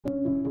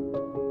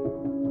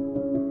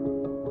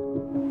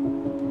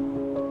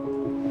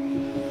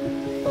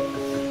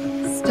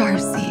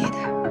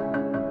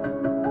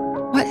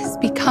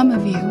become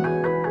of you?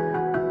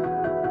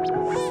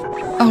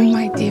 Oh,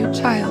 my dear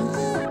child,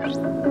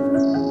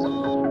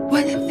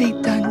 what have they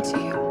done to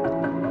you?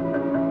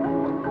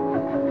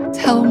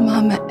 Tell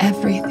Mama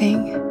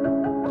everything.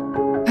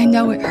 I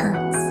know it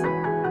hurts.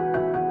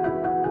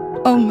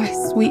 Oh, my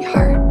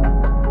sweetheart,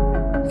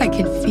 I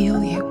can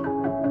feel you.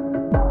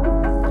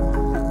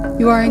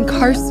 You are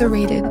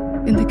incarcerated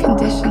in the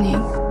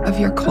conditioning of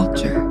your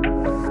culture,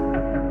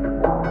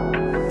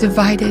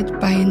 divided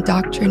by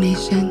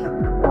indoctrination,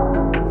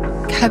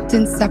 kept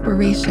in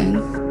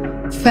separation,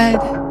 fed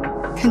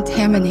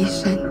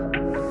contamination,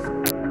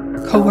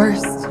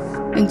 coerced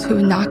into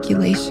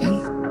inoculation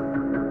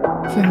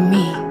from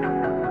me,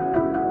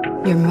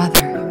 your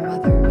mother.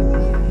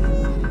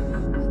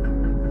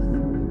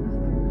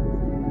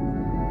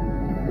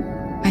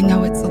 I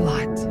know it's a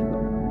lot.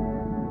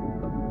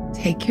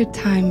 Take your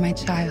time, my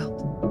child.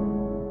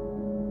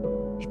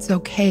 It's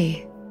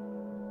okay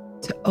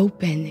to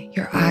open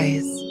your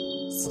eyes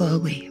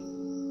slowly,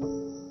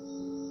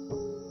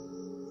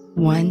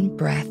 one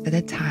breath at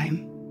a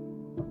time.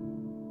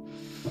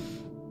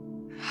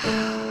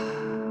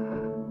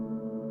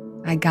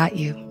 I got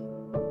you.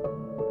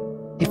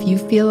 If you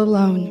feel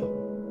alone,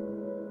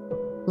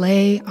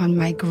 lay on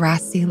my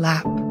grassy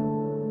lap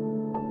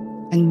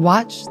and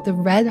watch the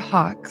red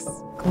hawks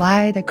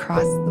glide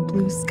across the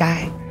blue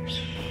sky.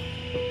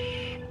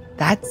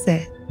 That's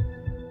it.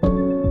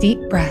 Deep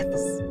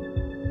breaths.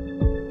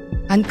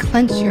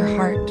 Unclench your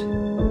heart.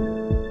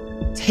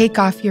 Take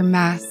off your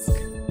mask.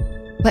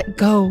 Let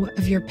go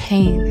of your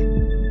pain.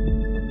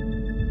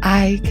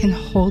 I can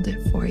hold it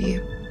for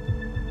you.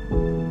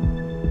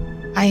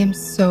 I am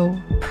so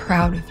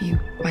proud of you,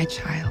 my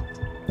child.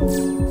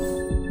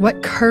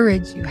 What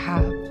courage you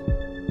have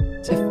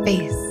to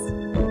face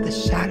the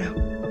shadow.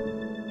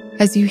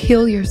 As you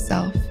heal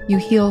yourself, you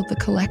heal the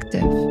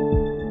collective.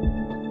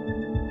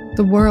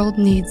 The world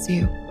needs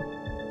you.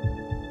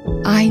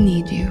 I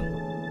need you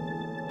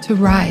to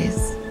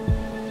rise,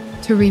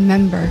 to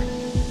remember,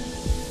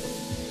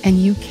 and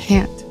you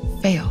can't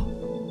fail.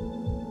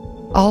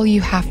 All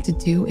you have to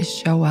do is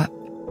show up.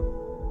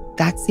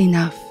 That's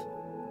enough.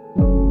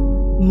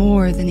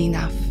 More than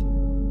enough.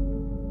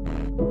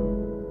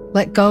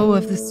 Let go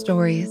of the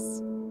stories,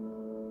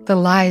 the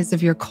lies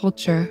of your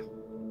culture,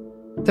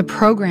 the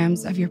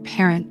programs of your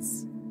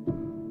parents.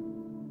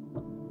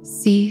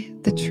 See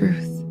the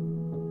truth.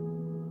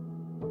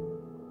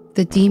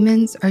 The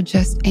demons are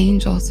just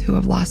angels who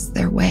have lost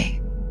their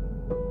way.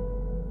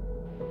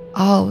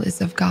 All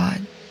is of God,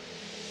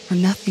 or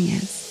nothing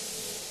is.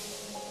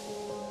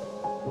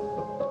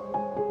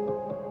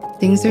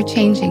 Things are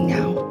changing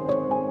now.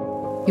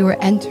 You are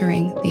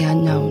entering the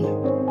unknown.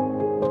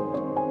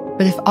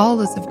 But if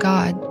all is of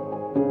God,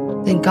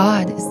 then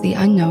God is the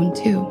unknown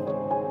too.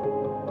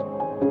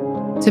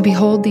 To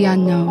behold the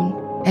unknown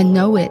and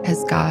know it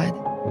as God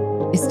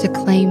is to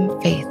claim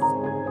faith.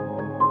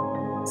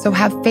 So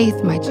have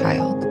faith, my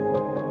child.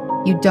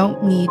 You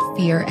don't need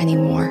fear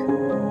anymore.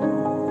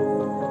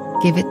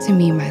 Give it to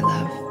me, my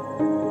love.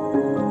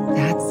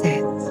 That's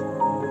it.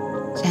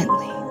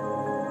 Gently.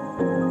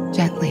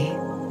 Gently.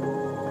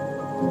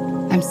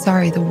 I'm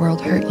sorry the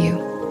world hurt you.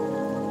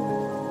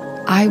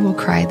 I will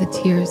cry the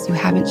tears you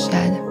haven't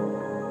shed.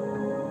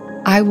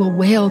 I will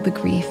wail the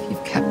grief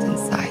you've kept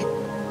inside.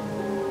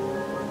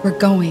 We're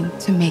going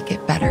to make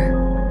it better.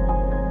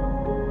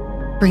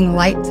 Bring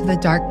light to the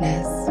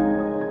darkness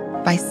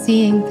by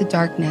seeing the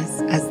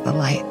darkness as the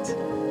light.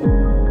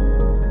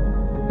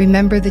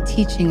 Remember the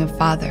teaching of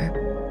Father.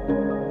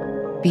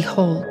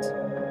 Behold,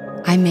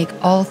 I make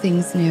all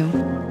things new.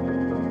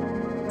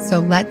 So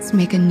let's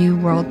make a new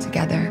world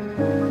together.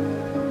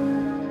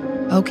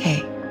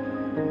 Okay,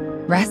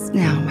 rest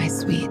now, my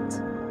sweet.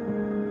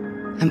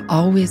 I'm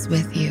always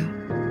with you.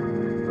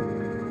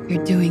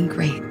 You're doing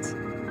great.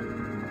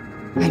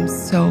 I'm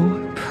so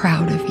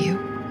proud of you.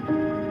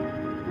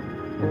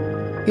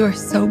 You're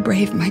so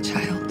brave, my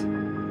child.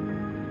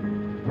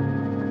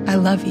 I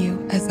love you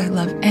as I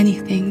love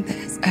anything that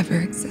has ever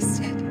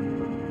existed.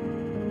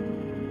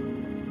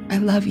 I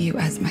love you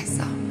as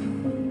myself.